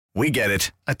We get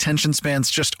it. Attention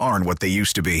spans just aren't what they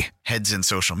used to be. Heads in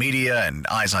social media and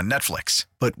eyes on Netflix.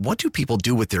 But what do people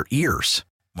do with their ears?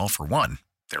 Well, for one,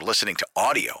 they're listening to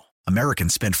audio.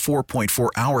 Americans spend 4.4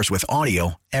 hours with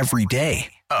audio every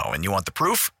day. Oh, and you want the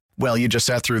proof? Well, you just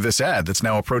sat through this ad that's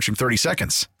now approaching 30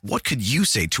 seconds. What could you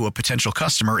say to a potential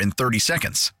customer in 30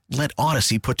 seconds? Let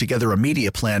Odyssey put together a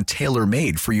media plan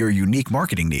tailor-made for your unique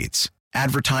marketing needs.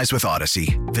 Advertise with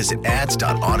Odyssey. Visit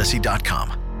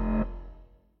ads.odyssey.com.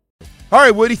 All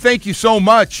right, Woody, thank you so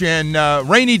much. And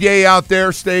rainy day out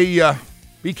there.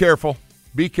 Be careful.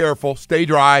 Be careful. Stay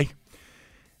dry.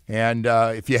 And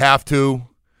if you have to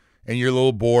and you're a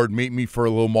little bored, meet me for a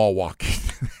little mall walk.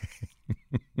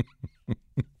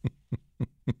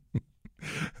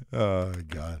 Oh,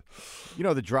 God. You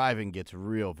know, the driving gets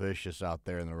real vicious out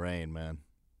there in the rain, man.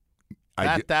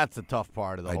 That's the tough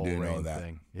part of the whole rain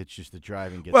thing. It's just the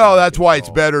driving gets well, that's why it's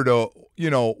better to,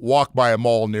 walk by a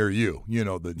mall near you,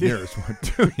 the nearest one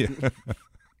to you.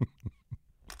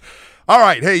 All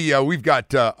right. Hey, we've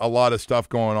got a lot of stuff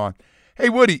going on. Hey,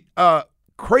 Woody,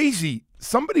 crazy.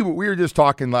 We were just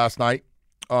talking last night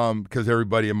because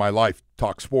everybody in my life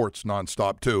talks sports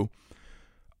nonstop too.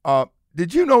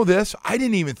 Did you know this? I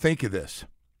didn't even think of this.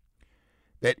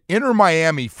 That Inter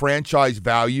Miami franchise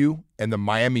value and the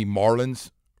Miami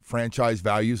Marlins franchise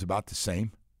value is about the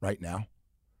same right now.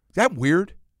 Is that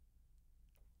weird?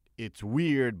 It's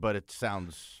weird, but it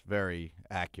sounds very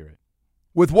accurate.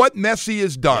 With what Messi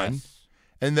has done,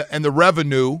 yes, and the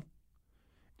revenue,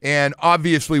 and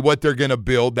obviously what they're going to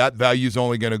build, that value is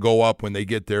only going to go up when they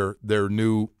get their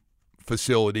new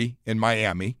facility in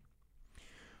Miami.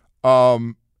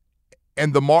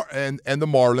 And the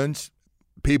Marlins.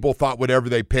 People thought whatever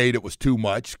they paid, it was too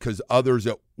much because others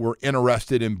that were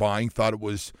interested in buying thought it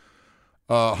was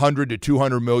 $100 to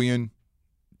 $200 million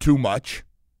too much.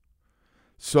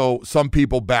 So some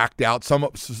people backed out. Some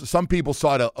people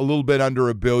saw it a little bit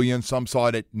under $1 billion. Some saw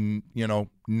it at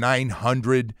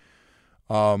 900,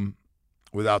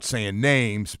 without saying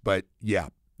names. But yeah,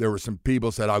 there were some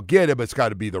people said, "I'll get it, but it's got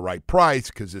to be the right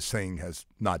price because this thing has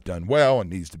not done well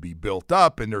and needs to be built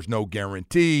up, and there's no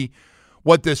guarantee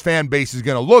what this fan base is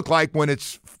going to look like when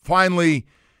it's finally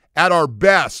at our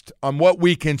best on what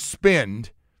we can spend."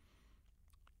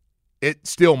 It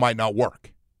still might not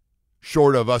work,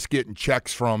 short of us getting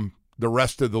checks from the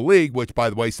rest of the league, which, by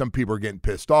the way, some people are getting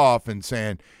pissed off and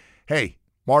saying, hey,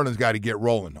 Marlins got to get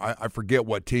rolling. I forget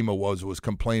what team it was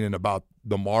complaining about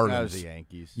the Marlins. That was the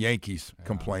Yankees. Yankees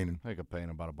complaining. They complain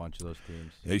about a bunch of those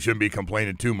teams. They shouldn't be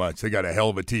complaining too much. They got a hell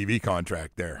of a TV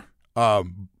contract there.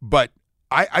 But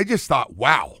I just thought,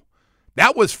 wow,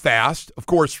 that was fast. Of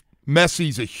course,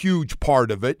 Messi's a huge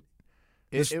part of it.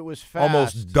 It was fast.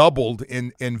 Almost doubled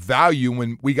in value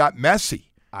when we got Messi.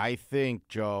 I think,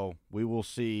 Joe, we will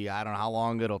see. I don't know how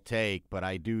long it'll take, but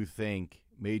I do think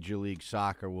Major League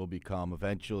Soccer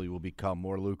eventually will become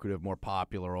more lucrative, more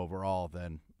popular overall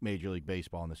than Major League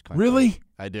Baseball in this country. Really?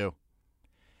 I do.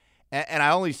 And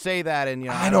I only say that, and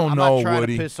I don't know, I'm not trying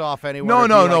Woody. to piss off anyone.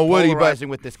 No, Woody. Polarizing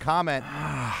with this comment,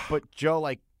 but Joe,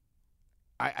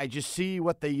 I just see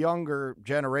what the younger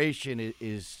generation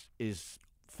is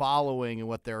following and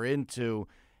what they're into,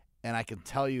 and I can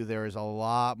tell you there is a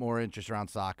lot more interest around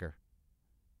soccer.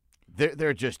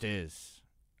 There just is.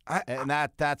 And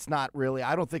that's not really –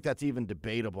 I don't think that's even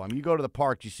debatable. I mean, you go to the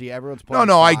park, you see everyone's playing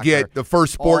soccer. I get the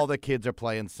first sport. All the kids are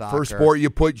playing soccer. First sport you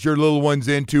put your little ones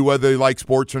into, whether they like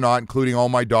sports or not, including all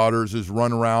my daughters, is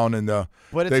run around and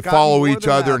they follow each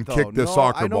other and kick the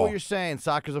soccer ball. I know what you're saying.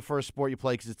 Soccer's the first sport you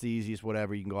play because it's the easiest,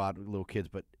 whatever. You can go out with little kids.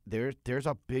 But there's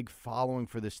a big following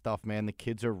for this stuff, man. The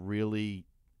kids are really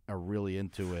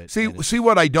into it. See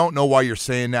what I don't know why you're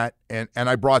saying that, and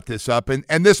I brought this up,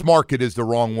 and this market is the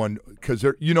wrong one because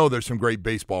there's some great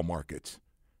baseball markets.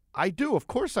 I do, of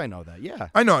course, I know that. Yeah,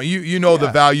 I know you know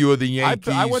the value of the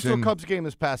Yankees. I went to a Cubs game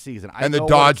this past season. And the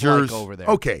Dodgers what it's like over there.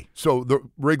 Okay, so the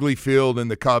Wrigley Field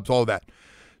and the Cubs, all that.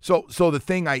 So the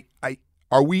thing,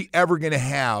 are we ever going to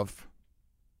have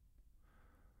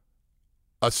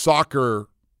a soccer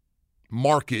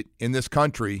market in this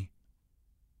country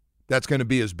that's going to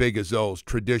be as big as those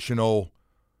traditional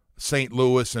St.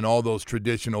 Louis and all those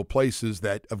traditional places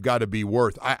that have got to be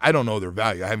worth? I don't know their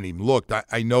value. I haven't even looked.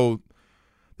 I know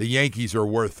the Yankees are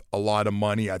worth a lot of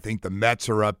money. I think the Mets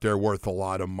are up there worth a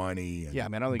lot of money. Yeah, I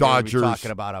mean, I don't think Dodgers. You're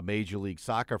talking about a Major League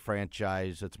Soccer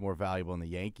franchise that's more valuable than the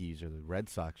Yankees or the Red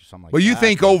Sox or something like that. Well, you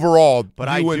think overall,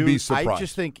 but you wouldn't be surprised. I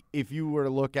just think if you were to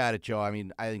look at it, Joe, I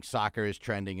mean, I think soccer is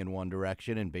trending in one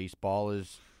direction and baseball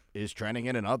is trending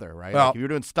in another, right? Well, like if you're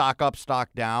doing stock up,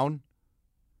 stock down.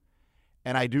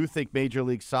 And I do think Major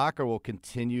League Soccer will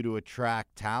continue to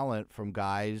attract talent from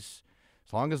guys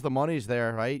As long as the money's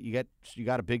there, right? You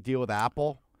got a big deal with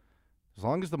Apple. As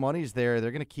long as the money's there,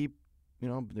 they're going to keep,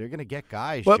 they're going to get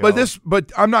guys.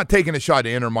 But I'm not taking a shot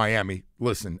at Inter Miami.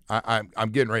 Listen,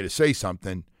 I'm getting ready to say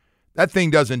something. That thing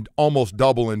doesn't almost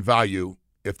double in value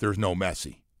if there's no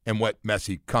Messi and what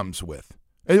Messi comes with.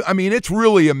 I mean, it's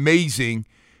really amazing.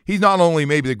 He's not only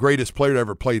maybe the greatest player to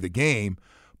ever play the game,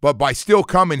 but by still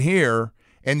coming here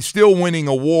and still winning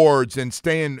awards and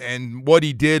staying, and what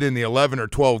he did in the 11 or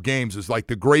 12 games is like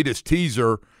the greatest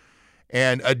teaser,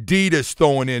 and Adidas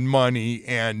throwing in money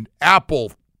and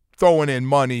Apple throwing in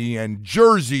money and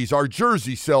jerseys, our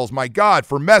jersey sales, my God,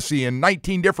 for Messi in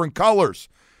 19 different colors.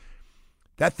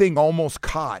 That thing almost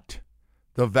caught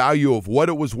the value of what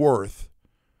it was worth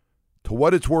to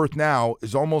what it's worth now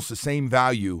is almost the same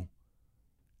value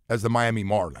as the Miami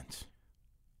Marlins.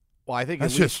 Well, I think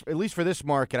at least for this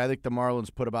market, I think the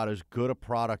Marlins put about as good a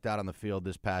product out on the field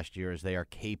this past year as they are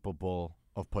capable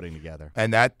of putting together.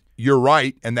 And that, you're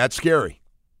right, and that's scary.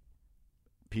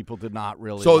 People did not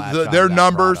really. So their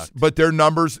numbers, product. but their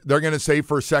numbers, they're going to say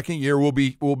for a second year, we'll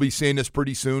be seeing this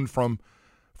pretty soon from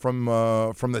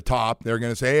the top. They're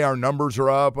going to say, hey, our numbers are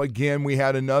up again. We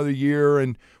had another year,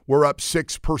 and we're up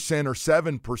 6% or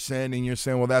 7%. And you're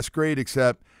saying, well, that's great,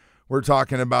 except we're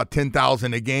talking about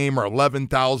 10,000 a game or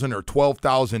 11,000 or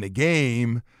 12,000 a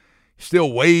game,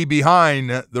 still way behind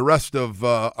the rest of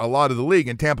a lot of the league.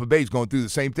 And Tampa Bay's going through the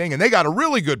same thing, and they got a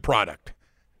really good product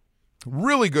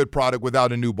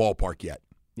without a new ballpark yet.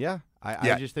 Yeah,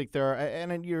 I just think there are,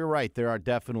 and you're right, there are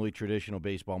definitely traditional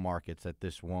baseball markets that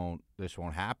this won't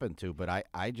happen to. But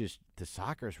the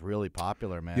soccer's really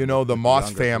popular, man. The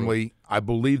Moss family, I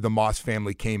believe the Moss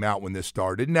family came out when this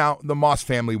started. Now, the Moss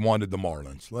family wanted the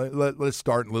Marlins. Let's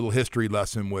start a little history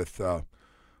lesson with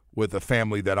a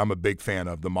family that I'm a big fan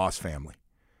of, the Moss family.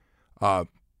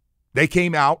 They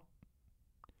came out,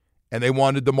 and they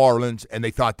wanted the Marlins, and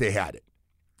they thought they had it.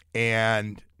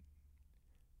 And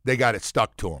they got it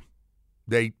stuck to them.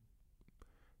 They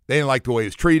didn't like the way it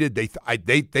was treated. They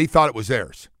thought it was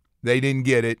theirs. They didn't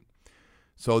get it.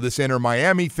 So this Inter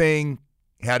Miami thing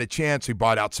had a chance. He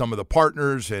bought out some of the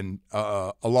partners, and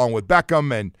along with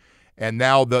Beckham, and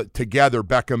now together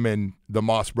Beckham and the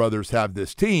Moss brothers have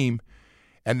this team.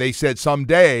 And they said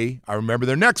someday, I remember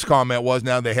their next comment was,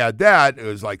 now they had that, it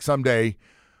was like someday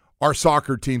our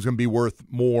soccer team's going to be worth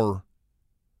more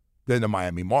than the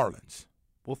Miami Marlins.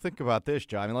 Well, think about this,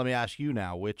 John. I mean, let me ask you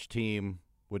now, which team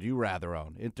would you rather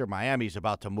own? Inter Miami's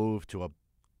about to move to a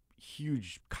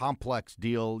huge complex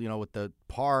deal, with the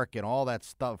park and all that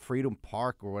stuff, Freedom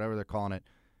Park or whatever they're calling it,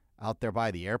 out there by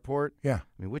the airport. Yeah.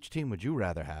 I mean, which team would you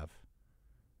rather have?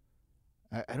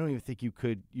 I don't even think you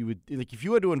would, like, if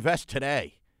you had to invest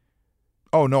today.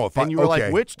 Oh, no. You were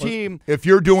like, which team? If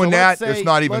you're doing that, it's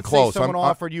not even close. Let's say someone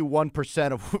offered you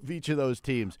 1% of each of those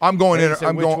teams. I'm going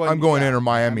Inter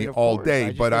Miami all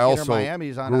day, but I also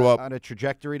Miami's grew up on a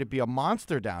trajectory to be a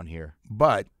monster down here.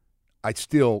 But I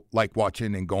still like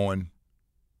watching and going.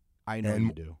 I know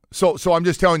you do. So I'm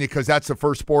just telling you, because that's the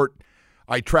first sport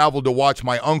I traveled to watch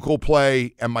my uncle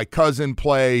play and my cousin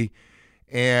play.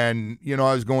 And, I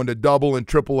was going to double and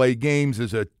triple A games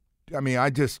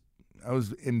I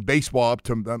was in baseball up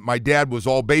to my dad was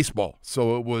all baseball.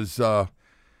 So it was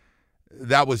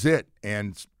that was it.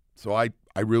 And so I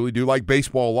really do like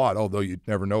baseball a lot, although you'd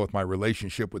never know with my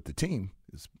relationship with the team.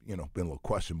 It's been a little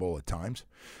questionable at times.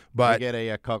 But I get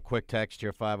a quick text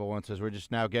here. 501 says, we're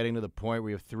just now getting to the point where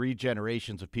we have 3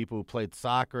 generations of people who played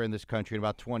soccer in this country. In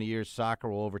about 20 years, soccer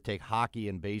will overtake hockey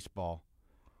and baseball.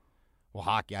 Well,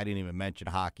 hockey, I didn't even mention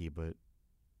hockey, but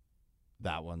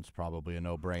that one's probably a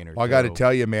no-brainer. Well, I got to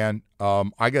tell you, man,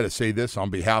 I got to say this on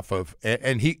behalf of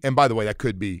and by the way, that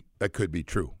could be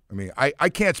true. I mean, I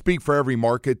can't speak for every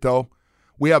market though.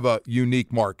 We have a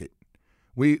unique market.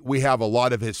 We have a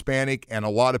lot of Hispanic and a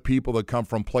lot of people that come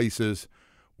from places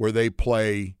where they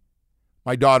play.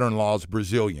 My daughter-in-law is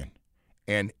Brazilian,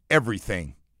 and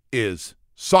everything is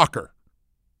soccer.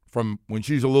 From when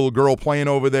she's a little girl playing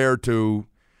over there to,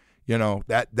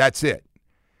 that's it.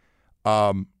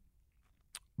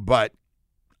 But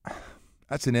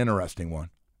that's an interesting one.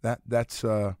 But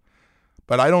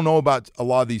I don't know about a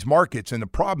lot of these markets, and the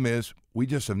problem is we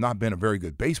just have not been a very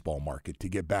good baseball market to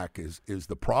get back is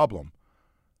the problem.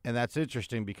 And that's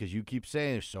interesting because you keep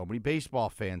saying there's so many baseball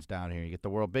fans down here. You get the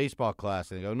World Baseball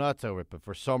Classic, and they go nuts over it, but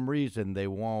for some reason they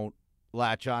won't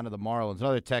latch on to the Marlins.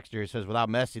 Another texter here says, without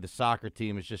Messi, the soccer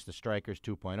team is just the Strikers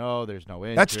 2.0. There's no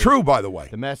interest. That's true, by the way.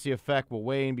 The Messi effect will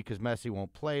wane because Messi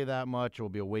won't play that much. It will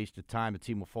be a waste of time. The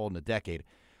team will fold in a decade.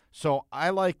 So I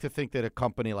like to think that a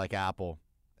company like Apple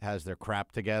has their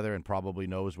crap together and probably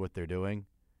knows what they're doing.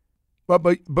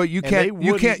 But you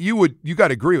got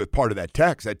to agree with part of that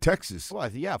text. That text is well,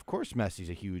 yeah, of course Messi's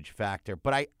a huge factor,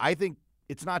 but I think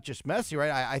it's not just Messi,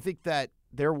 right? I think that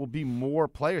there will be more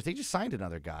players. They just signed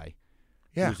another guy.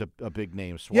 Yeah. Who's a big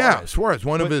name, Suarez. Yeah, Suarez,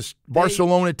 one of his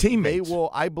Barcelona teammates. They will.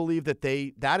 I believe that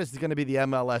that is going to be the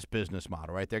MLS business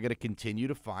model, right? They're going to continue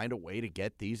to find a way to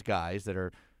get these guys that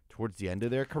are towards the end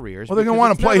of their careers. Well, they're going to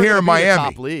want to play here in Miami.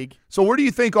 Top league. So where do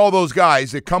you think all those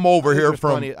guys that come over here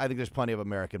from? I think there's plenty of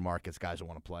American markets guys that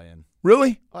want to play in.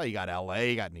 Really? Oh, you got L.A.,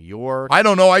 you got New York. I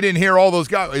don't know. I didn't hear all those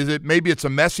guys. Maybe it's a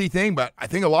messy thing, but I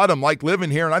think a lot of them like living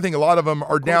here, and I think a lot of them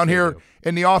are down here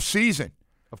in the off season.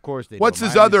 Of course they do. What's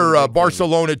his other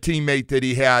Barcelona teammate that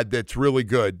he had that's really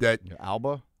good? That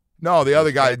Alba? No, the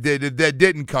other guy that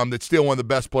didn't come, that's still one of the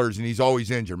best players, and he's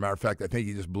always injured. Matter of fact, I think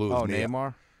he just blew his knee.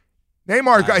 Neymar?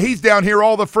 Neymar, he's down here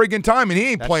all the friggin' time, and he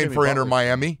ain't playing Jimmy for Inter Butler's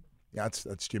Miami. Yeah,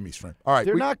 that's Jimmy's friend. All right,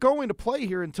 they're not going to play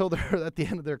here until they're at the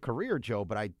end of their career, Joe.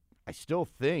 But I still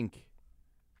think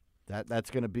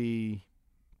that's going to be,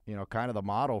 kind of the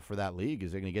model for that league.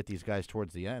 Is they're going to get these guys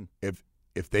towards the end. If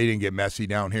they didn't get Messi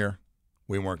down here,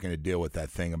 we weren't going to deal with that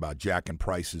thing about jacking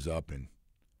prices up and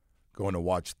going to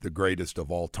watch the greatest of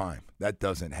all time. That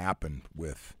doesn't happen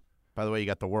with. By the way, you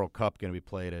got the World Cup going to be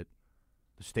played at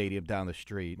the stadium down the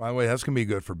street. By the way, that's going to be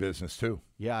good for business, too.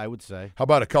 Yeah, I would say. How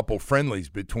about a couple friendlies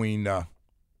between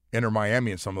Inter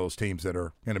Miami and some of those teams that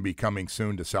are going to be coming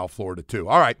soon to South Florida, too?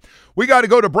 All right, we got to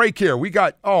go to break here.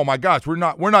 Oh, my gosh, we're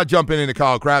not jumping into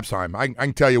Kyle Crabbs time. I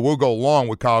can tell you we'll go long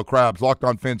with Kyle Crabbs, Locked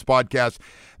on Fins podcast.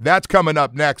 That's coming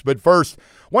up next. But first,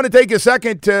 want to take a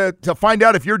second to find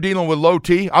out if you're dealing with low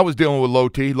T. I was dealing with low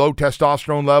T, low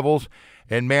testosterone levels.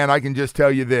 And, man, I can just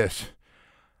tell you this.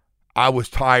 I was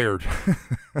tired.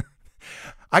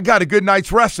 I got a good night's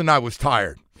rest and I was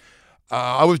tired.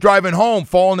 I was driving home,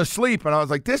 falling asleep, and I was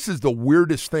like, this is the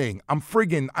weirdest thing. I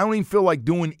don't even feel like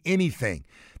doing anything.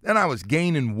 Then I was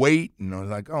gaining weight, and I was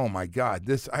like, oh, my God,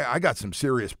 I got some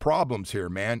serious problems here,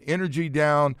 man. Energy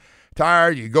down,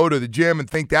 tired. You go to the gym and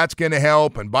think that's going to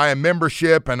help and buy a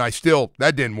membership, and that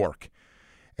didn't work.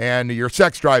 And your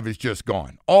sex drive is just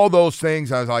gone. All those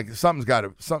things, I was like, something's got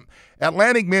to.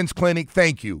 Atlantic Men's Clinic,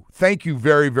 thank you. Thank you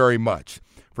very, very much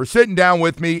for sitting down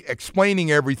with me, explaining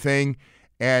everything,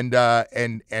 and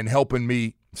helping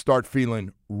me start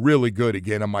feeling really good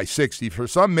again in my 60s. For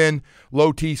some men,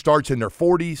 low T starts in their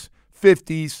 40s,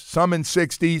 50s, some in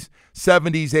 60s,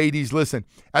 70s, 80s. Listen,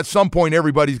 at some point,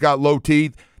 everybody's got low T.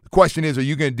 The question is, are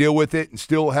you going to deal with it and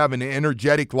still have an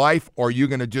energetic life, or are you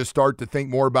going to just start to think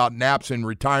more about naps and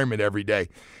retirement every day?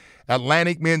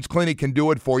 Atlantic Men's Clinic can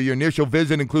do it for you. Initial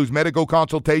visit includes medical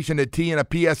consultation, a T, and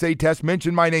a PSA test.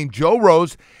 Mention my name, Joe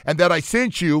Rose, and that I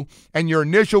sent you, and your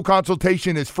initial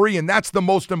consultation is free, and that's the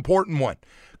most important one.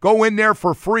 Go in there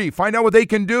for free. Find out what they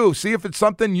can do. See if it's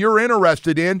something you're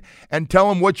interested in, and tell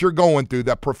them what you're going through.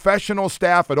 The professional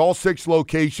staff at all 6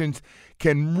 locations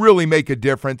can really make a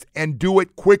difference and do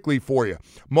it quickly for you.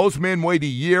 Most men wait a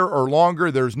year or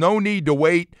longer. There's no need to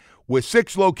wait. With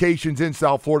 6 locations in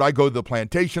South Florida, I go to the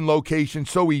Plantation location,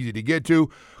 so easy to get to.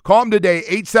 Call them today,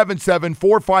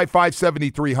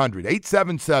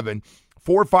 877-455-7300,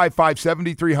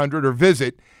 877-455-7300, or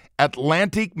visit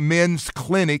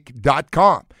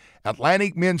AtlanticMen'sClinic.com.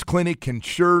 Atlantic Men's Clinic can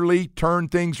surely turn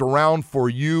things around for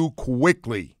you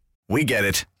quickly. We get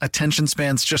it. Attention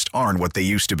spans just aren't what they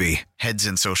used to be. Heads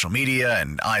in social media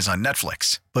and eyes on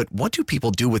Netflix. But what do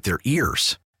people do with their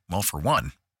ears? Well, for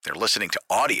one, they're listening to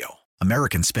audio.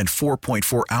 Americans spend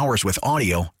 4.4 hours with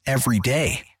audio every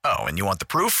day. Oh, and you want the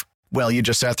proof? Well, you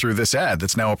just sat through this ad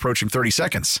that's now approaching 30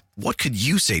 seconds. What could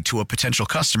you say to a potential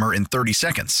customer in 30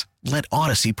 seconds? Let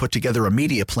Odyssey put together a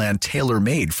media plan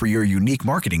tailor-made for your unique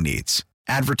marketing needs.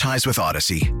 Advertise with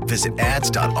Odyssey. Visit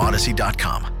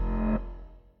ads.odyssey.com.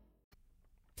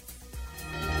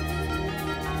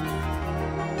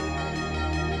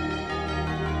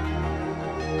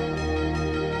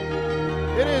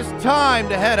 It is time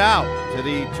to head out to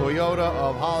the Toyota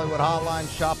of Hollywood hotline.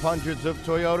 Shop hundreds of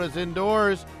Toyotas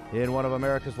indoors in one of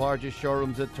America's largest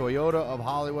showrooms at Toyota of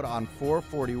Hollywood on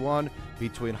 441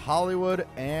 between Hollywood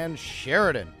and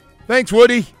Sheridan. Thanks,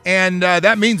 Woody. And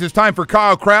that means it's time for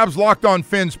Kyle Crabbs, Locked on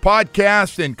Fins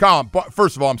podcast. And Kyle,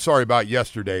 first of all, I'm sorry about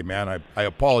yesterday, man. I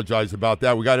apologize about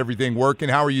that. We got everything working.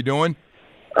 How are you doing?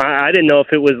 I didn't know if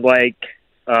it was like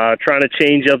trying to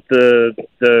change up the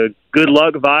good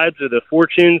luck vibes or the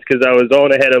fortunes because I was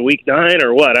on ahead of week 9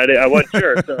 or what. I wasn't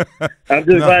sure. So I'm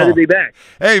just glad to be back.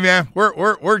 Hey, man,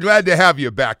 we're glad to have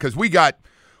you back because we got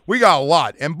a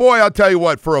lot. And boy, I'll tell you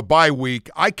what, for a bye week,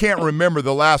 I can't remember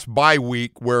the last bye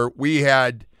week where we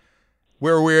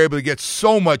were able to get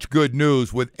so much good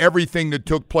news with everything that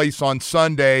took place on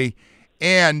Sunday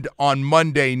and on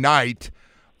Monday night.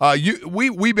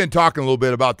 We've been talking a little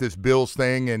bit about this Bills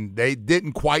thing, and they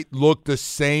didn't quite look the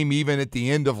same even at the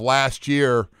end of last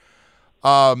year.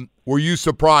 Were you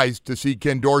surprised to see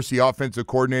Ken Dorsey, offensive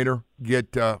coordinator,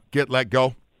 get let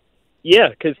go? Yeah,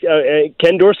 because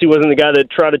Ken Dorsey wasn't the guy that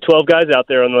trotted 12 guys out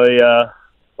there on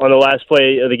the last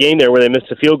play of the game there where they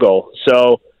missed a field goal.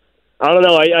 So I don't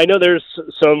know. I know there's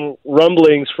some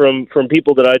rumblings from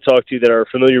people that I talk to that are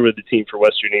familiar with the team for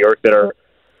Western New York that are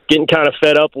getting kind of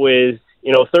fed up with,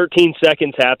 13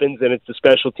 seconds happens and it's the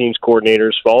special teams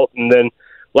coordinator's fault. And then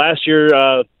last year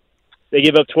they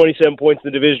give up 27 points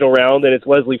in the divisional round and it's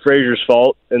Leslie Frazier's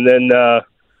fault. And then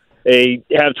they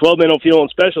have 12 men on field on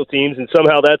special teams and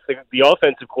somehow that's the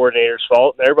offensive coordinator's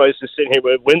fault. And everybody's just sitting here,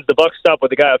 when's the buck stop with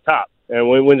the guy up top? And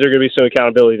when's there going to be some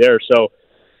accountability there? So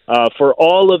for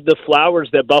all of the flowers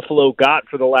that Buffalo got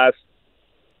for the last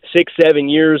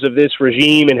 6-7 years of this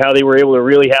regime and how they were able to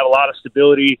really have a lot of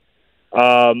stability,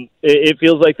 it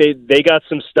feels like they got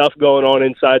some stuff going on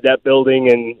inside that building,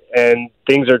 and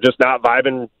things are just not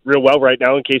vibing real well right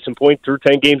now. In case in point, through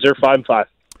 10 games, they're 5-5.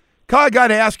 Kyle, I got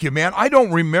to ask you, man, I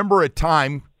don't remember a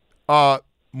time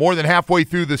more than halfway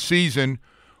through the season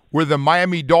where the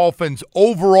Miami Dolphins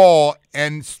overall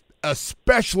and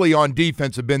especially on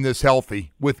defense have been this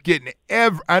healthy with getting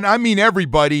and I mean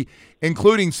everybody,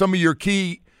 including some of your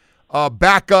key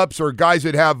backups or guys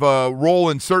that have a role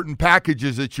in certain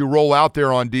packages that you roll out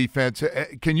there on defense.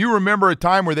 Can you remember a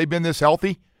time where they've been this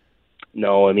healthy?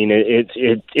 No, I mean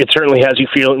it certainly has you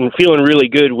feeling really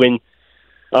good when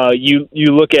you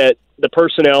look at the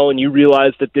personnel and you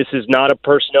realize that this is not a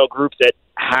personnel group that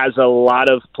has a lot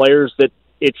of players that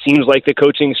it seems like the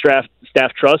coaching staff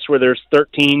trusts, where there's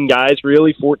 13 guys,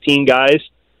 really 14 guys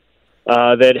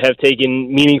that have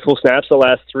taken meaningful snaps the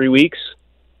last 3 weeks.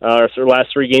 Or the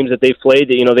last 3 games that they've played,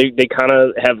 they kind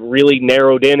of have really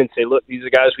narrowed in and say, look, these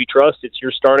are guys we trust. It's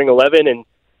your starting 11, and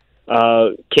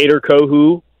Kader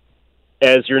Kohu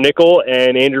as your nickel,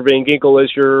 and Andrew Van Ginkel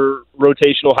as your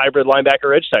rotational hybrid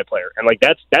linebacker edge type player. And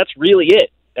that's really it.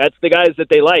 That's the guys that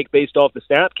they like based off the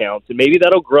snap counts, and maybe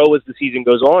that'll grow as the season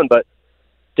goes on. But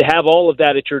to have all of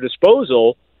that at your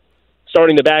disposal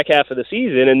starting the back half of the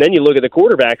season, and then you look at the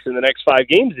quarterbacks in the next 5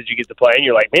 games that you get to play, and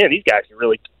you're like, man, these guys can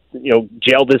really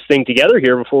gel this thing together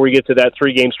here before we get to that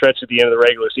 3-game stretch at the end of the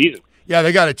regular season. Yeah,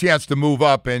 they got a chance to move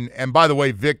up. And by the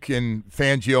way, Vic and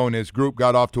Fangio and his group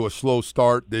got off to a slow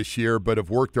start this year, but have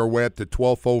worked their way up to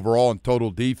 12th overall in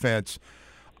total defense.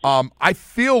 I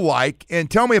feel like, and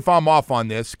tell me if I'm off on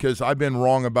this, because I've been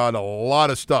wrong about a lot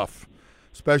of stuff,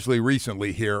 especially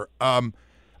recently here.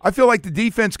 I feel like the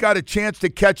defense got a chance to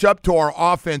catch up to our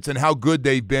offense and how good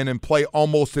they've been and play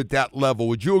almost at that level.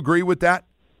 Would you agree with that?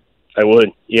 I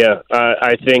would, yeah.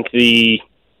 I think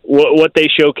what they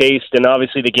showcased, and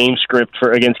obviously the game script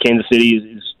against Kansas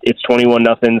City it's 21-0,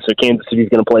 so Kansas City's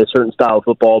going to play a certain style of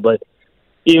football. But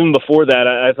even before that,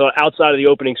 I thought outside of the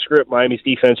opening script, Miami's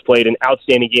defense played an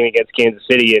outstanding game against Kansas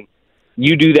City, and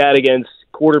you do that against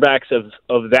quarterbacks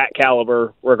of that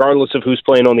caliber, regardless of who's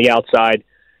playing on the outside,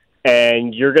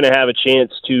 and you're going to have a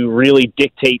chance to really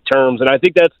dictate terms. And I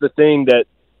think that's the thing that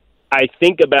I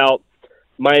think about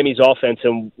Miami's offense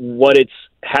and what it's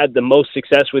had the most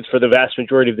success with for the vast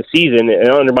majority of the season, and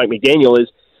under Mike McDaniel, is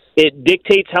it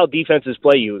dictates how defenses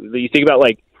play you. You think about,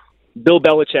 like, Bill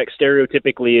Belichick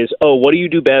stereotypically is, what do you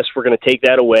do best? We're going to take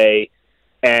that away,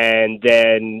 and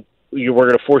then we're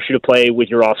going to force you to play with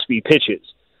your off-speed pitches.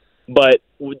 But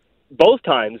both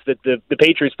times that the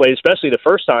Patriots played, especially the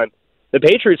first time, the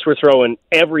Patriots were throwing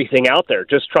everything out there,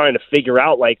 just trying to figure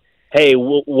out, like, hey,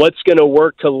 what's going to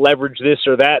work to leverage this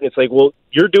or that? And it's like, well,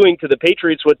 you're doing to the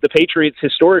Patriots what the Patriots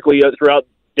historically throughout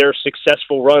their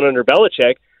successful run under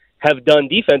Belichick have done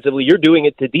defensively. You're doing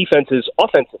it to defenses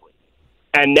offensively.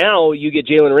 And now you get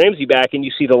Jalen Ramsey back and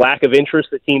you see the lack of interest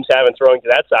that teams have in throwing to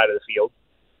that side of the field.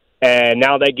 And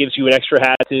now that gives you an extra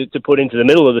hat to put into the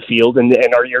middle of the field. And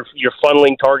you're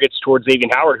funneling targets towards Xavier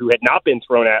Howard, who had not been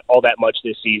thrown at all that much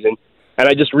this season. And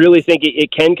I just really think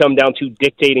it can come down to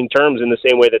dictating terms in the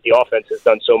same way that the offense has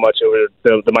done so much over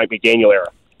the Mike McDaniel era.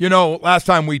 Last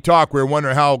time we talked, we were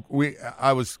wondering how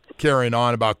I was carrying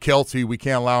on about Kelsey. We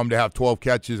can't allow him to have 12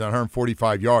 catches on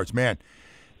 145 yards. Man,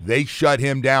 they shut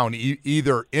him down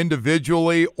either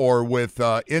individually or with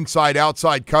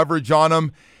inside-outside coverage on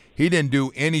him. He didn't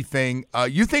do anything.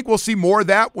 You think we'll see more of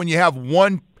that when you have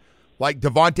one like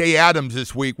Devontae Adams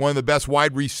this week, one of the best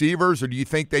wide receivers, or do you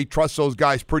think they trust those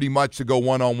guys pretty much to go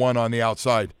one-on-one on the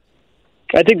outside?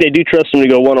 I think they do trust them to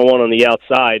go one-on-one on the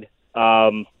outside.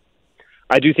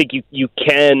 I do think you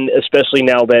can, especially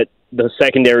now that the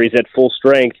secondary is at full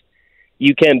strength,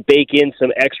 you can bake in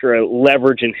some extra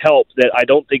leverage and help that I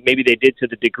don't think maybe they did to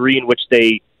the degree in which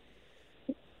they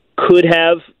could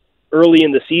have early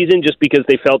in the season, just because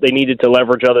they felt they needed to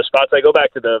leverage other spots. I go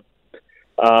back to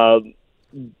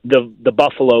the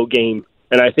Buffalo game,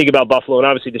 and I think about Buffalo, and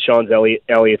obviously Deshaun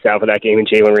Elliott's out for that game, and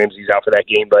Jalen Ramsey's out for that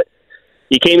game, but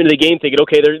you came into the game thinking,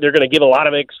 okay, they're going to give a lot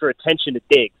of extra attention to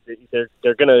Diggs.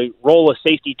 They're going to roll a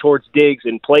safety towards Diggs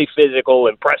and play physical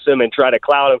and press him and try to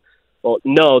cloud him. Well,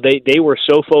 no, they were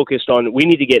so focused on we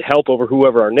need to get help over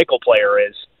whoever our nickel player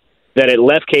is that it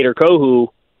left Kader Kohu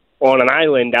on an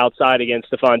island outside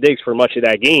against Stephon Diggs for much of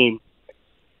that game.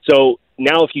 So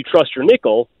now if you trust your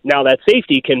nickel, now that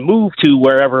safety can move to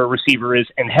wherever a receiver is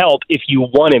and help if you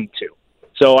want him to.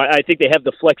 So I think they have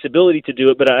the flexibility to do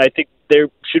it, but I think they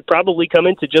should probably come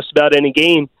into just about any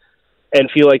game and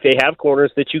feel like they have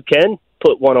corners that you can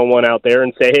put one-on-one out there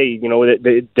and say, hey,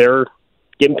 they're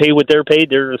getting paid what they're paid.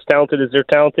 They're as talented as they're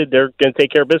talented. They're going to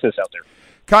take care of business out there.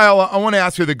 Kyle, I want to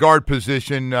ask you the guard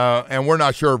position, and we're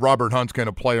not sure if Robert Hunt's going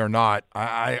to play or not.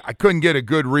 I couldn't get a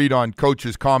good read on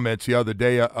Coach's comments the other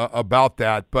day about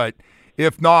that, but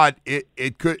if not,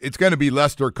 it's going to be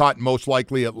Lester Cotton most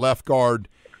likely at left guard.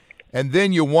 And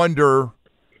then you wonder,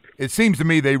 it seems to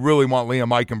me they really want Liam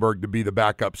Eichenberg to be the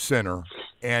backup center.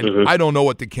 And I don't know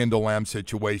what the Kendall Lamb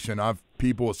situation.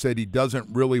 People have said he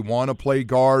doesn't really want to play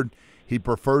guard. He'd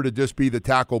prefer to just be the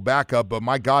tackle backup. But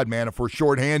my God, man, if we're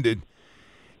shorthanded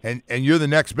and you're the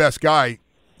next best guy,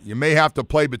 you may have to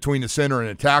play between the center and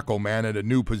the tackle, man, at a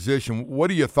new position. What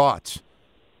are your thoughts?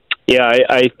 Yeah,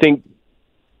 I think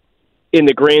in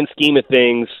the grand scheme of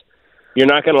things, you're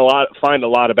not going to find a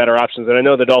lot of better options. And I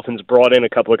know the Dolphins brought in a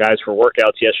couple of guys for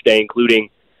workouts yesterday, including,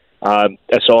 I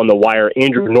saw on the wire,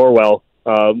 Andrew Norwell,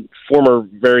 former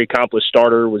very accomplished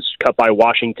starter, was cut by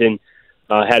Washington,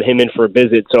 had him in for a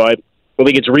visit. So I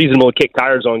think it's reasonable to kick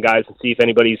tires on guys and see if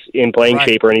anybody's in playing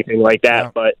shape or anything like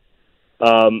that. Yeah.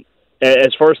 But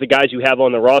as far as the guys you have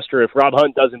on the roster, if Rob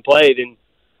Hunt doesn't play, then,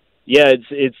 yeah,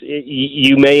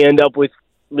 you may end up with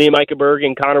Liam Eichenberg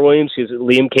and Connor Williams, because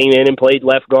Liam came in and played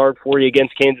left guard for you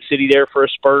against Kansas City there for a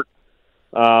spurt.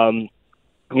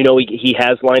 He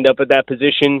has lined up at that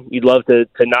position. You'd love to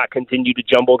not continue to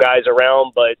jumble guys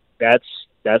around, but that's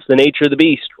the nature of the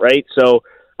beast, right? So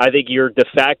I think your de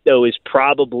facto is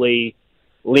probably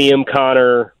Liam,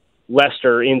 Connor,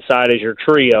 Lester inside as your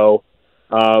trio.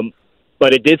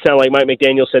 But it did sound like Mike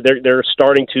McDaniel said they're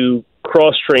starting to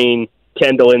cross-train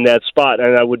Kendall in that spot,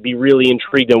 and I would be really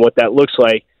intrigued on what that looks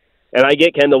like. And I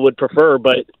get Kendall would prefer,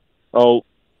 but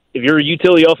if you're a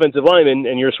utility offensive lineman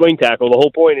and you're a swing tackle, the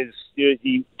whole point is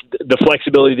the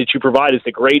flexibility that you provide is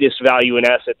the greatest value and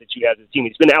asset that you have as a team.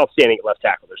 He's been outstanding at left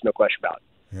tackle. There's no question about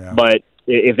it. Yeah. But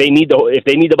if they need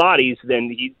the bodies,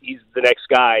 then he's the next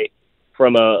guy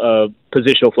from a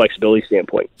positional flexibility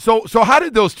standpoint. So how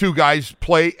did those two guys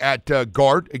play at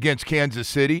guard against Kansas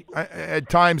City? At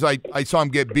times I saw him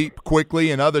get beat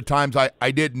quickly, and other times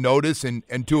I didn't notice,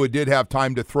 and Tua did have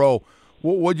time to throw.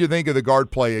 What did you think of the guard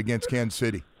play against Kansas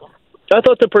City? I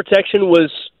thought the protection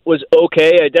was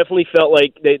okay. I definitely felt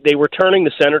like they were turning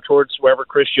the center towards wherever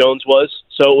Chris Jones was,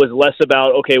 so it was less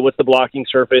about, okay, what's the blocking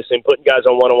surface and putting guys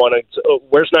on one-on-one.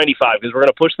 Where's 95? Because we're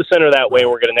going to push the center that way, and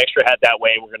we're going to an extra head that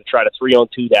way, and we're going to try to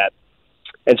 3-on-2 that.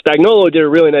 And Spagnuolo did a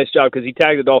really nice job because he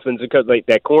tagged the Dolphins because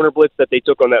that corner blitz that they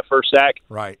took on that first sack.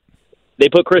 Right. They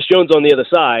put Chris Jones on the other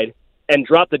side and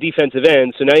dropped the defensive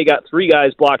end, so now you got three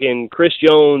guys blocking Chris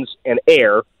Jones and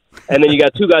Air, and then you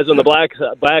got two guys on the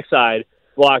black side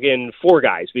blocking four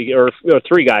guys, or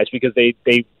three guys, because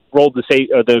they rolled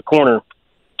the corner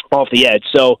off the edge.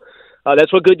 So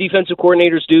that's what good defensive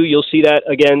coordinators do. You'll see that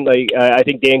again. I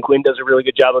think Dan Quinn does a really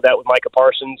good job of that with Micah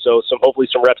Parsons. So hopefully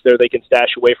some reps there they can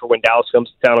stash away for when Dallas comes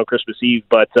to town on Christmas Eve.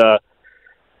 But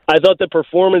I thought the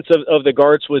performance of the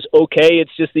guards was okay.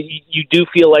 It's just that you do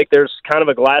feel like there's kind of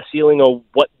a glass ceiling of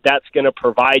what that's going to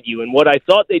provide you. And what I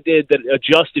thought they did that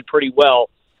adjusted pretty well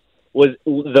was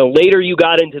the later you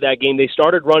got into that game, they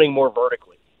started running more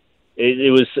vertically.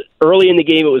 It was early in the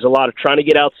game. It was a lot of trying to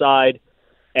get outside,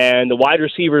 and the wide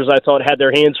receivers, I thought, had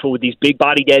their hands full with these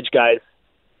big-bodied edge guys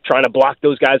trying to block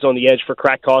those guys on the edge for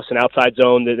crack toss and outside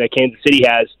zone that Kansas City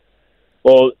has.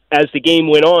 Well, as the game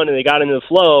went on and they got into the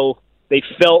flow, it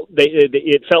felt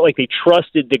like they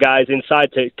trusted the guys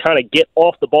inside to kind of get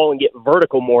off the ball and get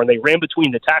vertical more, and they ran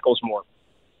between the tackles more.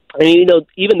 And,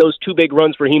 even those two big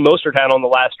runs Raheem Mostert had on the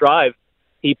last drive,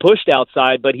 he pushed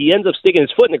outside, but he ends up sticking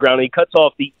his foot in the ground, and he cuts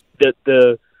off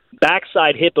the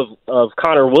backside hip of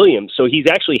Connor Williams. So he's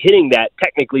actually hitting that,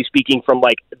 technically speaking, from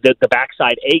like the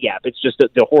backside A-gap. It's just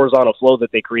the horizontal flow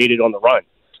that they created on the run.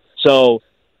 So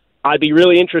I'd be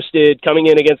really interested coming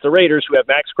in against the Raiders, who have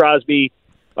Max Crosby,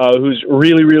 who's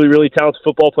really, really, really talented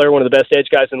football player, one of the best edge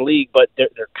guys in the league, but they're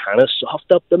kind of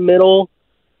soft up the middle.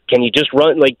 Can you just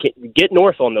run, get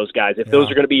north on those guys if those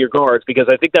are going to be your guards? Because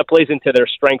I think that plays into their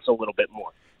strengths a little bit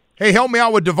more. Hey, help me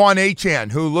out with Devon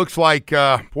Achane, who looks like,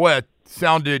 it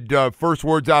sounded, first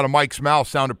words out of Mike's mouth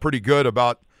sounded pretty good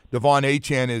about Devon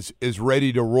Achane is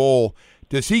ready to roll.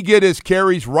 Does he get his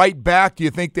carries right back? Do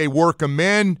you think they work him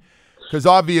in? Because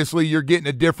obviously you're getting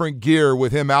a different gear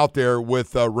with him out there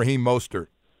with Raheem Mostert.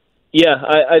 Yeah,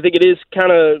 I think it is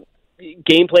kind of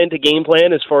game plan to game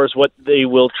plan as far as what they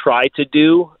will try to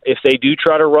do. If they do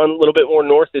try to run a little bit more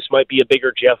north, this might be a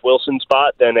bigger Jeff Wilson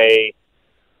spot than a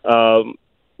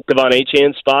Devon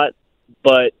Achane spot.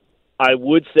 But I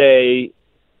would say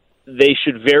they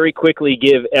should very quickly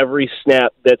give every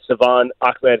snap that Savon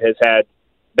Ahmed has had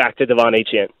back to Devon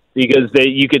Achane, because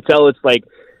you could tell it's like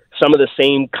some of the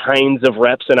same kinds of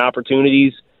reps and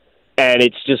opportunities, and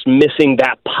it's just missing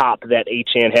that pop that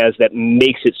Achane has that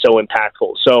makes it so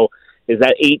impactful. So is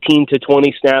that 18 to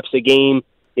 20 snaps a game?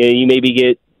 You maybe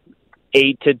get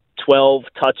 8 to 12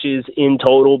 touches in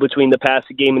total between the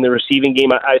passing game and the receiving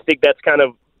game. I think that's kind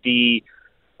of the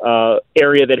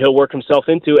area that he'll work himself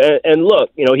into. And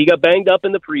look, he got banged up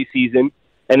in the preseason,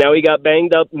 and now he got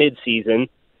banged up midseason.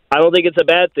 I don't think it's a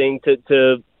bad thing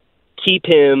to keep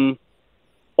him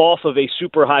off of a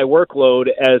super high workload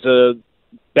as a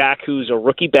back who's a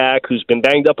rookie back who's been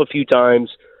banged up a few times.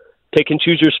 Pick and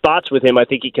choose your spots with him. I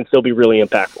think he can still be really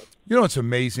impactful. It's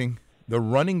amazing. The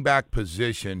running back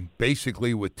position,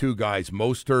 basically with two guys,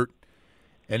 Mostert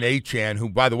and Achane, who,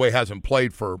 by the way, hasn't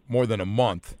played for more than a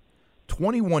month,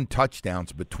 21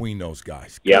 touchdowns between those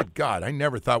guys. Yep. Good God, I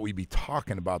never thought we'd be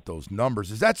talking about those numbers.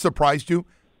 Has that surprised you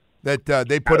that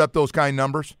they put up those kind of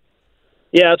numbers?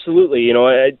 Yeah, absolutely.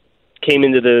 I came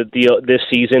into this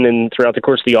season and throughout the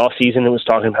course of the off season and was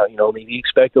talking about, maybe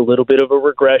expect a little bit of a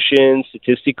regression,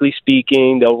 statistically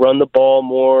speaking. They'll run the ball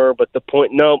more, but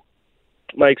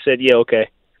Mike said, yeah, okay.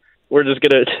 We're just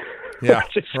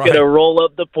gonna roll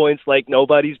up the points like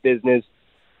nobody's business.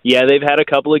 Yeah, they've had a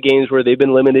couple of games where they've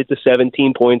been limited to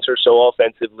 17 points or so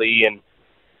offensively, and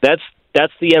that's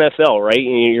the NFL, right?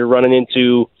 You're running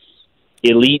into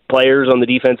elite players on the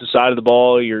defensive side of the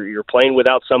ball. You're playing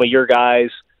without some of your guys.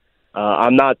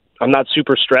 I'm not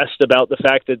super stressed about the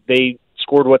fact that they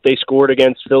scored what they scored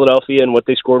against Philadelphia and what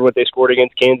they scored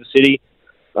against Kansas City,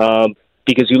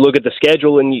 because you look at the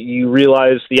schedule and you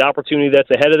realize the opportunity that's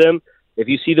ahead of them. If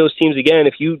you see those teams again,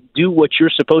 if you do what you're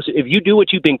supposed to, if you do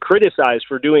what you've been criticized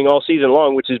for doing all season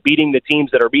long, which is beating the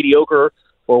teams that are mediocre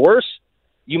or worse,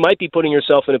 you might be putting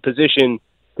yourself in a position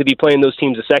to be playing those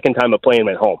teams a second time of playing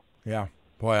them at home. Yeah.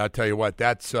 Boy, I tell you what,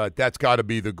 that's got to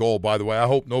be the goal, by the way. I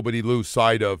hope nobody lose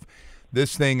sight of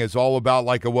this thing is all about,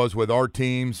 like it was with our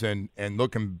teams and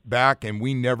looking back, and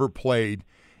we never played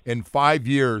in 5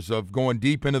 years of going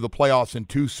deep into the playoffs in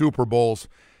 2 Super Bowls,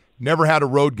 never had a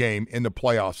road game in the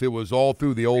playoffs. It was all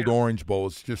through the old Orange Bowl.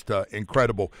 It's just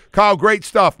incredible. Kyle, great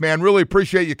stuff, man. Really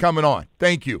appreciate you coming on.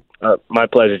 Thank you. My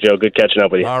pleasure, Joe. Good catching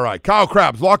up with you. All right. Kyle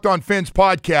Krabs, Locked on Fins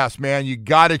podcast, man. You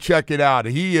got to check it out.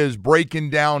 He is breaking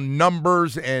down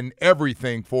numbers and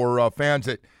everything for fans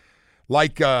that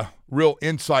like real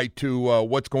insight to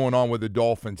what's going on with the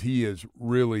Dolphins. He is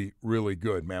really, really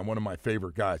good, man. One of my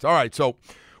favorite guys. All right, so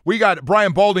we got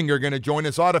Brian Baldinger going to join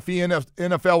us, Odyssey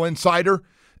NFL Insider.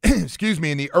 Excuse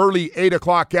me, in the early 8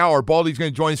 o'clock hour. Baldy's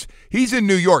going to join us. He's in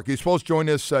New York. He's supposed to join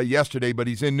us yesterday, but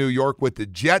he's in New York with the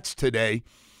Jets today.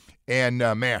 And,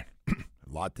 man, a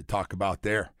lot to talk about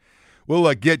there.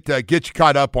 We'll get you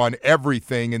caught up on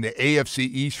everything in the AFC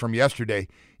East from yesterday.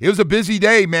 It was a busy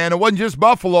day, man. It wasn't just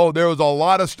Buffalo. There was a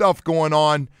lot of stuff going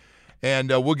on, and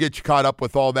we'll get you caught up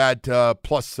with all that,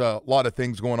 plus a lot of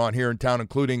things going on here in town,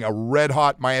 including a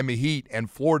red-hot Miami Heat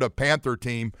and Florida Panther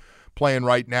team playing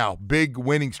right now. Big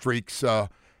winning streaks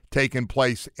taking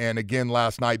place, and again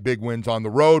last night, big wins on the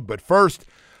road. But first,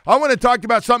 I want to talk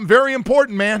about something very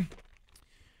important, man.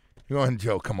 You're going,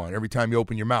 Joe, come on. Every time you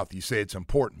open your mouth, you say it's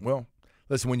important. Well,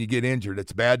 listen, when you get injured,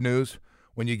 it's bad news.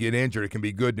 When you get injured, it can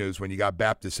be good news when you got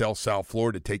Baptist Health South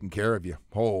Florida taking care of you.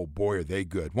 Oh, boy, are they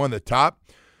good. One of the top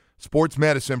sports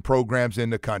medicine programs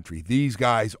in the country. These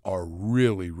guys are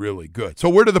really, really good. So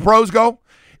where do the pros go?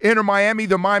 Inter Miami,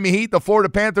 the Miami Heat, the Florida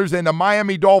Panthers, and the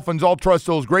Miami Dolphins all trust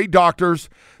those great doctors,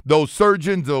 those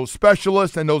surgeons, those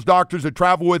specialists, and those doctors that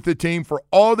travel with the team for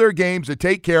all their games to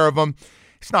take care of them.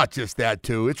 It's not just that,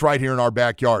 too. It's right here in our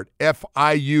backyard.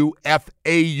 FIU,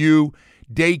 FAU,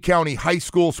 Dade County High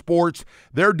School Sports.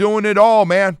 They're doing it all,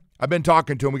 man. I've been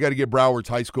talking to them. We got to get Broward's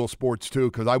high school sports, too,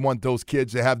 because I want those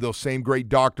kids to have those same great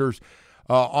doctors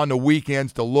on the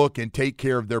weekends to look and take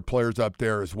care of their players up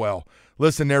there as well.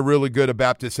 Listen, they're really good at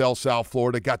Baptist Health South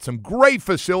Florida. Got some great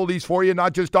facilities for you,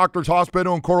 not just Doctors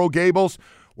Hospital in Coral Gables,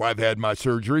 where I've had my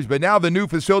surgeries, but now the new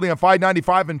facility on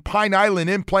 595 in Pine Island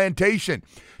in Plantation.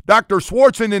 Dr.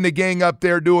 Swartzen and the gang up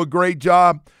there do a great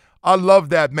job. I love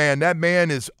that man. That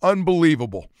man is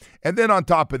unbelievable. And then on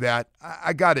top of that,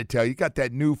 I got to tell you, got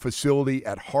that new facility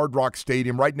at Hard Rock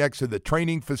Stadium right next to the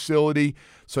training facility,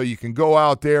 so you can go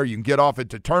out there, you can get off at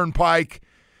the Turnpike,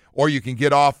 or you can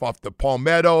get off the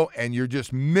Palmetto, and you're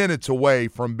just minutes away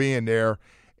from being there.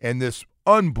 And this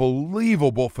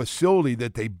unbelievable facility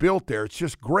that they built there, it's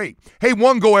just great. Hey,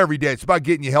 one go every day. It's about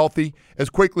getting you healthy as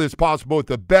quickly as possible with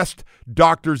the best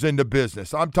doctors in the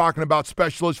business. I'm talking about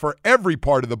specialists for every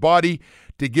part of the body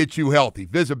to get you healthy.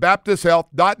 Visit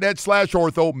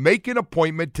baptisthealth.net/ortho. Make an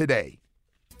appointment today.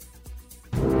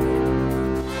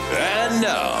 And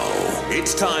now,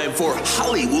 it's time for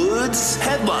Hollywood's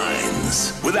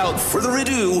headlines. Without further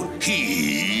ado,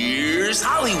 here's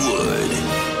Hollywood.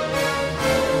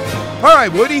 All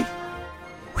right, Woody.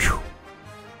 Whew.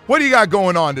 What do you got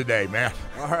going on today, man?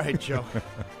 All right, Joe.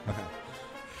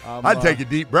 I'd take a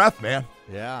deep breath, man.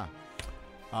 Yeah.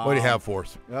 What do you have for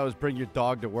us? That was bring your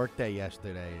dog to work day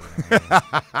yesterday.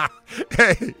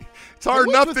 Hey, it's hard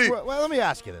enough to. Well, let me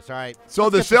ask you this, all right? So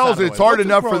Let's the get this out cells, of the it's way. hard What's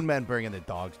enough with for grown men bringing their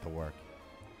dogs to work.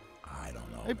 I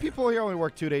don't know. Hey, people here only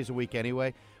work 2 days a week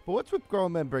anyway. But what's with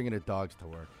grown men bringing their dogs to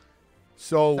work?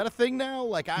 So Is that a thing now?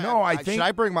 Like, I think should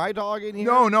I bring my dog in here?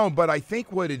 no, but I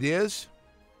think what it is,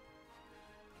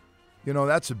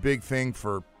 that's a big thing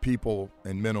for people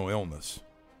in mental illness.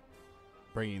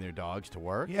 Bringing their dogs to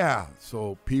work? Yeah,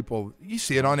 so people, you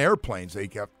see it on airplanes. They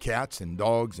got cats and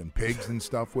dogs and pigs and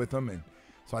stuff with them, and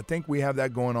so I think we have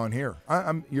that going on here.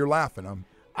 You're laughing.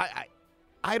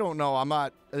 I don't know. I'm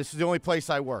not. This is the only place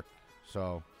I work.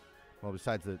 So, well,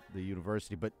 besides the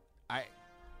university, but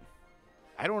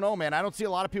I don't know, man. I don't see a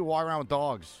lot of people walking around with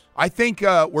dogs. I think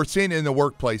we're seeing it in the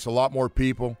workplace a lot more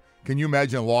people. Can you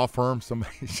imagine a law firm?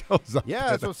 Somebody shows up. Yeah,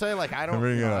 that's what I'm saying. Like, I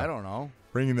don't know.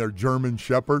 Bringing their German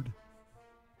Shepherd.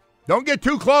 Don't get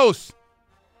too close.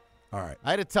 All right. I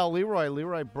had to tell Leroy.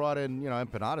 Leroy brought in,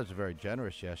 empanadas are very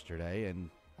generous yesterday, and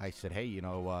I said, hey,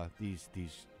 these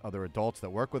other adults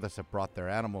that work with us have brought their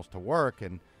animals to work,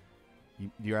 and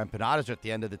your empanadas are at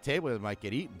the end of the table. They might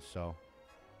get eaten. So,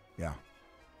 yeah.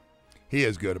 He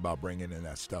is good about bringing in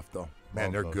that stuff, though.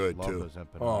 Man, they're good, love too. Those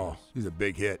empanadas. Oh, he's a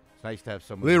big hit. It's nice to have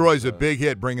someone. Leroy's a big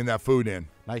hit bringing that food in.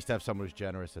 Nice to have someone who's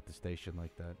generous at the station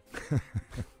like that.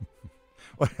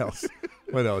 What else?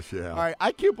 What else you have? All right,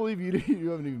 I can't believe you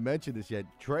haven't even mentioned this yet.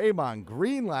 Draymond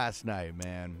Green last night,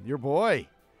 man. Your boy.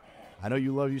 I know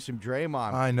you love you some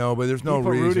Draymond. I know, but there's no He put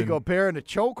reason. Rudy Gobert in a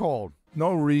chokehold.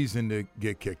 No reason to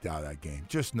get kicked out of that game.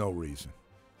 Just no reason.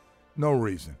 No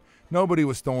reason. Nobody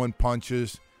was throwing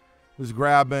punches. Was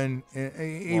grabbing.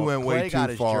 He went way too far. Clay got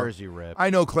his jersey ripped. I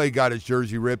know Clay got his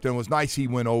jersey ripped, and it was nice he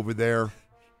went over there.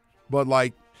 But,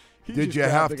 did you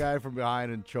have the guy from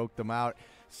behind and choked him out?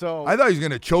 So I thought he was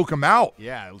going to choke him out.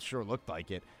 Yeah, it sure looked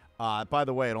like it. By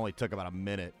the way, it only took about a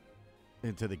minute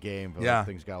into the game. But yeah.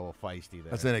 Things got a little feisty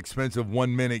there. That's an expensive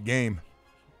 1 minute game.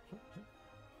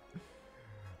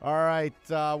 All right,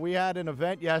 we had an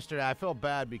event yesterday. I felt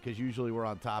bad because usually we're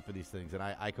on top of these things, and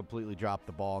I completely dropped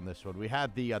the ball on this one. We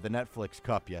had the Netflix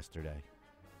Cup yesterday.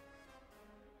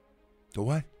 The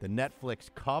what? The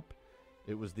Netflix Cup.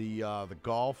 It was the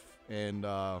golf and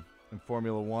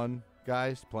Formula One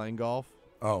guys playing golf.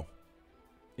 Oh.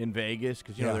 In Vegas,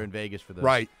 because they're in Vegas for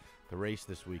the race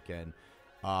this weekend.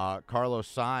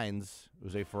 Carlos Sainz,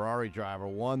 who's a Ferrari driver,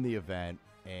 won the event.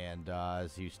 And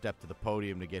as he stepped to the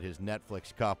podium to get his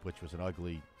Netflix Cup, which was an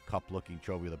ugly cup-looking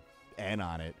trophy with an N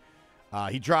on it,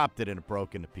 he dropped it and it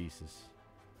broke into pieces.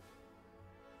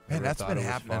 Man, that's been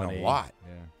happening a lot.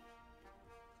 Yeah.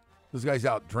 Those guys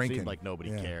out drinking. Seemed like nobody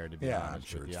cared, to be honest. I'm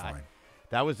sure with it's you. fine.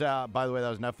 That was, by the way, that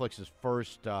was Netflix's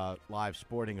first live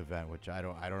sporting event, which I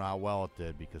don't know how well it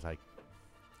did because I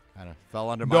kind of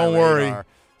fell under my radar. Don't worry.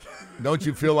 Don't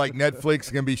you feel like Netflix is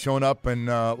going to be showing up in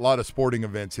a lot of sporting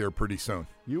events here pretty soon?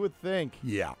 You would think.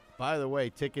 Yeah. By the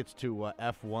way, tickets to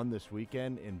F1 this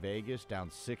weekend in Vegas down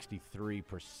 63%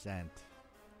 in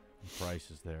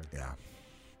prices there.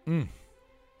 Yeah.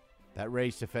 That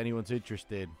race, if anyone's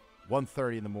interested,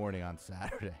 1:30 in the morning on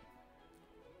Saturday.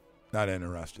 Not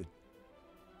interested.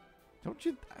 Don't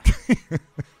you?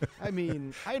 I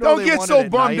mean, I know don't they get wanted so it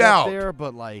bummed night out up there,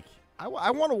 but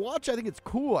I want to watch. I think it's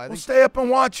cool. I think stay up and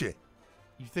watch it.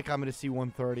 You think I'm going to see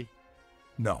 1:30?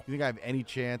 No. You think I have any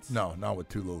chance? No, not with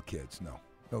two little kids. No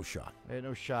shot.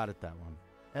 No shot at that one.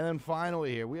 And then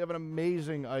finally here, we have an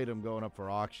amazing item going up for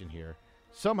auction here.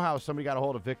 Somehow somebody got a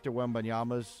hold of Victor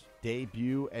Wembanyama's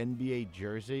debut NBA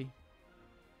jersey.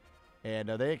 And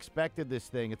they expected this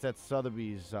thing. It's at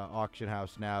Sotheby's auction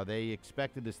house now. They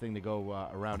expected this thing to go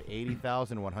around $80,000,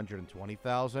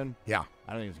 $120,000. Yeah.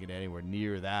 I don't think it's going to get anywhere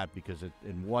near that because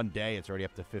in one day it's already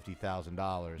up to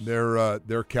 $50,000.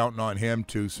 They're counting on him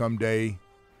to someday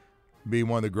be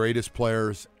one of the greatest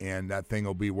players, and that thing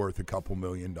will be worth a couple $1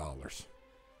 million.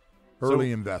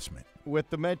 Early investment. With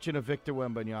the mention of Victor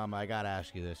Wembanyama, I got to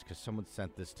ask you this because someone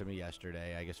sent this to me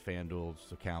yesterday. I guess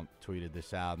FanDuel's account tweeted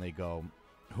this out, and they go,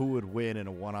 who would win in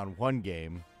a one-on-one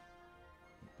game,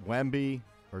 Wemby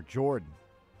or Jordan?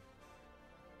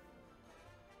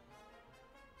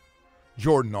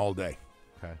 Jordan all day.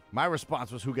 Okay. My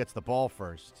response was who gets the ball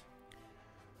first.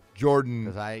 Jordan.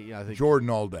 Because I think Jordan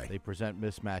all day. They present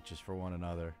mismatches for one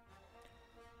another.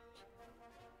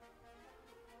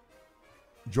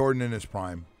 Jordan in his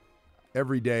prime.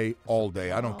 Every day, all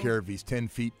day. I don't care if he's 10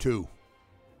 feet 2.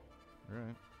 All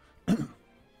right.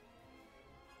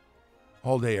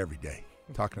 All day, every day.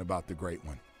 Talking about the great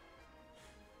one.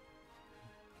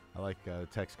 I like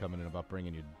text coming in about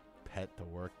bringing your pet to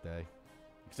work day.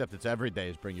 Except it's every day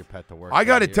is bring your pet to work. I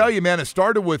got to tell you, man, it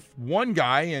started with one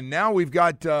guy, and now we've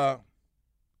got it's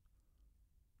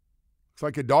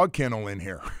like a dog kennel in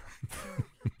here.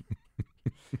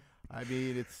 I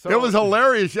mean, it was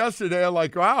hilarious yesterday. I'm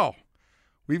like, wow.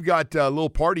 We've got a little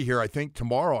party here, I think,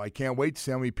 tomorrow. I can't wait to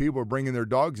see how many people are bringing their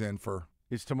dogs in for.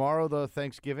 Is tomorrow the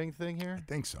Thanksgiving thing here? I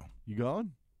think so. You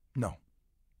going? No.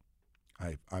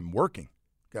 I'm working.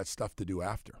 Got stuff to do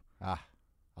after. I'll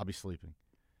be sleeping.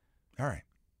 All right.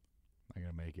 I'm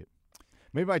going to make it.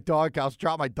 Maybe I'll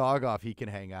drop my dog off. He can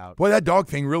hang out. Boy, that dog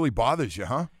thing really bothers you,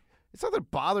 huh? It's not that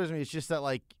it bothers me. It's just that,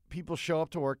 like, people show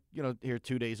up to work, here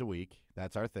 2 days a week.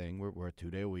 That's our thing. We're a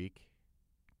 2-day a week.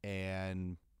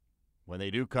 And when they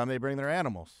do come, they bring their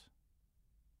animals.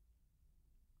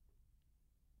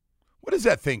 What is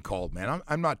that thing called, man?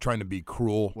 I'm not trying to be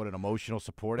cruel. What, an emotional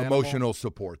support animal? Emotional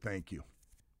support, thank you.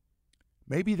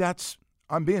 Maybe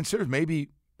I'm being serious. Maybe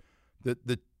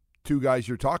the two guys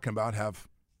you're talking about have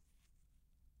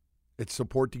it's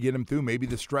support to get them through. Maybe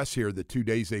the stress here, the 2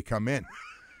 days they come in.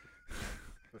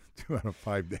 2 out of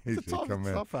 5 days they come in.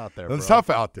 It's tough out there, bro. It's tough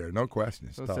out there, no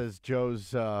question. So it says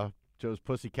Joe's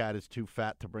pussycat is too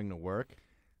fat to bring to work.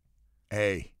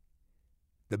 Hey,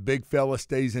 the big fella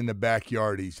stays in the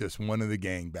backyard. He's just one of the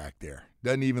gang back there.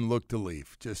 Doesn't even look to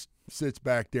leave. Just sits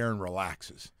back there and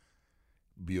relaxes.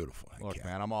 Beautiful. Look,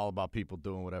 man, I'm all about people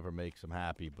doing whatever makes them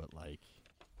happy, but, like,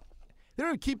 they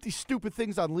don't keep these stupid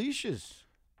things on leashes.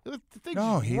 The things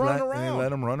run around. They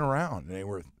let him run around. They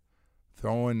were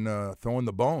throwing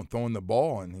the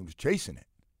ball, and he was chasing it.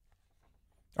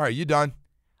 All right, you done?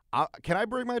 Can I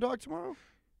bring my dog tomorrow?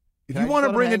 If you want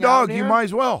to bring a dog, you might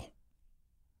as well.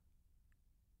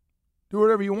 Do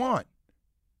whatever you want.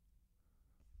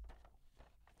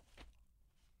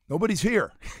 Nobody's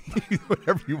here. You do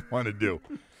whatever you want to do.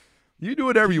 You do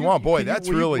whatever you want. Boy, that's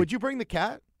really. Would you bring the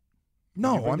cat?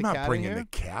 No, I'm not bringing the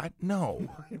cat. No.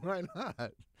 Why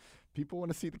not? People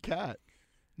want to see the cat.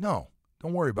 No.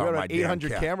 Don't worry about my damn cat.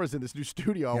 800 cameras in this new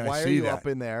studio. Yeah, Why are you up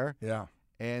in there? Yeah.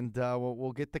 And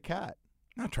we'll get the cat.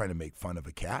 I'm not trying to make fun of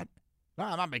a cat. No,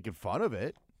 I'm not making fun of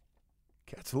it.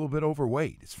 Cat's a little bit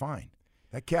overweight. It's fine.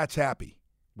 That cat's happy.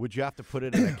 Would you have to put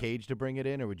it in a cage to bring it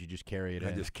in, or would you just carry it in?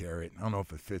 I just carry it. I don't know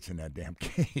if it fits in that damn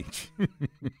cage.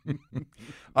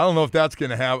 I don't know if that's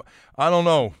going to have – I don't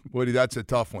know, Woody. That's a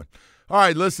tough one. All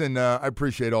right, listen, I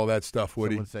appreciate all that stuff,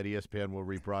 Woody. Someone said ESPN will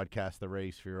rebroadcast the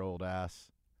race for your old ass.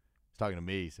 He's talking to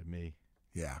me. He said me.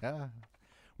 Yeah.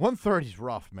 1:30 is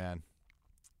rough, man.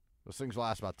 Those things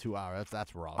last about 2 hours.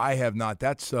 That's rough. I have not.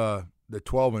 That's the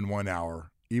 12 in 1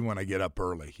 hour, even when I get up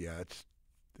early. Yeah,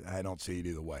 I don't see it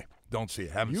either way. Don't see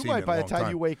it. Haven't seen it in a long time. By the time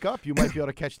you wake up, you might be able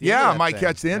to catch the end of that I might thing.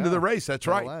 catch the end of the race. That's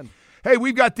right. End. Hey,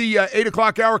 we've got the 8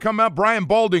 o'clock hour coming up. Brian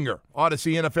Baldinger,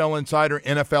 Odyssey NFL Insider,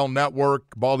 NFL Network.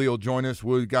 Baldy will join us.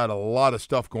 We've got a lot of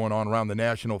stuff going on around the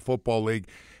National Football League.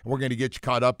 We're going to get you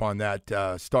caught up on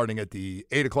that starting at the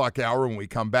 8 o'clock hour when we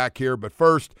come back here. But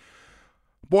first,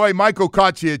 boy, Michael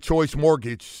Kotze at Choice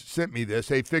Mortgage sent me this.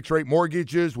 Hey, fixed-rate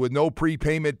mortgages with no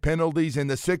prepayment penalties in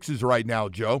the 6s right now,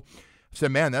 Joe. I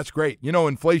said, man, that's great. You know,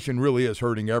 inflation really is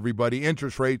hurting everybody.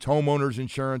 Interest rates, homeowners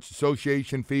insurance,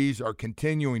 association fees are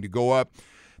continuing to go up.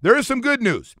 There is some good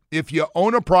news. If you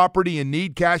own a property and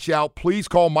need cash out, please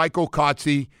call Michael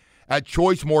Kotze at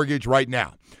Choice Mortgage right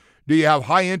now. Do you have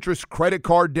high-interest credit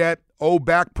card debt, owe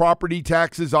back property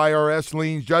taxes, IRS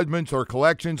liens, judgments, or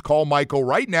collections? Call Michael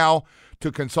right now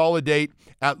to consolidate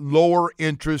at lower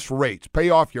interest rates. Pay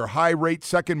off your high-rate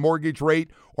second mortgage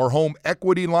rate or home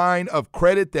equity line of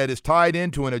credit that is tied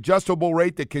into an adjustable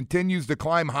rate that continues to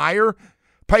climb higher?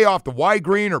 Pay off the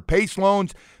Y-Green or PACE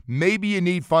loans. Maybe you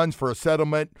need funds for a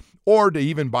settlement or to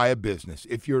even buy a business.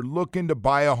 If you're looking to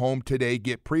buy a home today,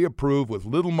 get pre-approved with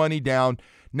little money down.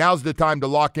 Now's the time to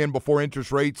lock in before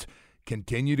interest rates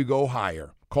continue to go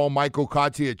higher. Call Michael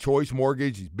Kotze at Choice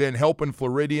Mortgage. He's been helping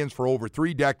Floridians for over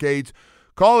 3 decades.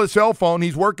 Call his cell phone.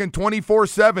 He's working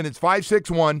 24/7. It's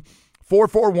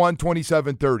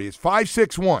 561-441-2730. It's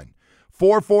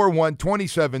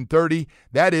 561-441-2730.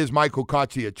 That is Michael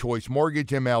Kotze at Choice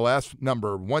Mortgage, MLS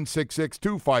number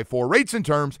 166254. Rates and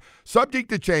terms subject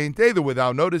to change, either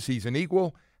without notice. He's an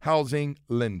equal housing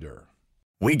lender.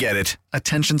 We get it.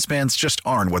 Attention spans just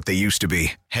aren't what they used to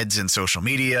be. Heads in social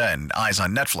media and eyes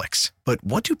on Netflix. But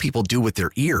what do people do with their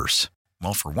ears?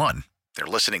 Well, for one, they're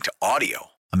listening to audio.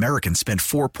 Americans spend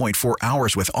 4.4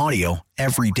 hours with audio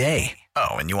every day.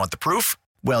 Oh, and you want the proof?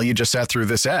 Well, you just sat through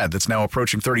this ad that's now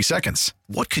approaching 30 seconds.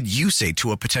 What could you say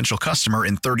to a potential customer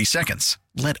in 30 seconds?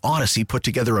 Let Odyssey put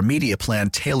together a media plan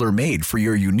tailor-made for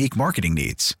your unique marketing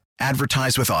needs.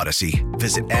 Advertise with Odyssey.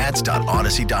 Visit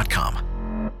ads.odyssey.com.